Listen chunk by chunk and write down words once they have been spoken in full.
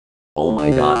Oh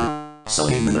my god.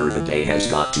 Sunny Minerva Day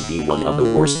has got to be one of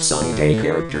the worst Sunny Day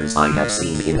characters I have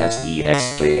seen in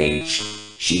SDYGOTN.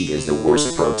 She is the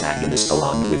worst protagonist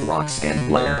along with Rox and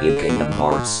Blair in Kingdom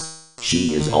Hearts.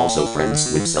 She is also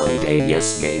friends with Sunny Day,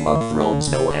 yes, Game of Thrones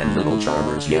no, and Little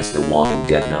Charmers, yes, The Walking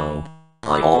Dead no.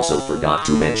 I also forgot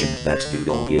to mention that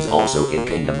Doodle is also in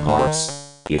Kingdom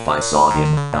Hearts. If I saw him,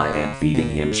 I am feeding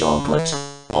him chocolate.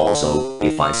 Also,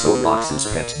 if I saw Rox's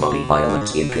pet bunny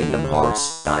Violet in Kingdom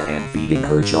Hearts, I am feeding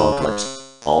her chocolate.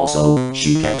 Also,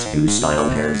 she can't do style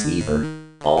hairs either.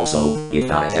 Also, if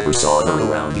I ever saw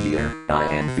her around here, I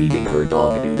am feeding her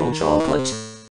dog Doodle chocolate.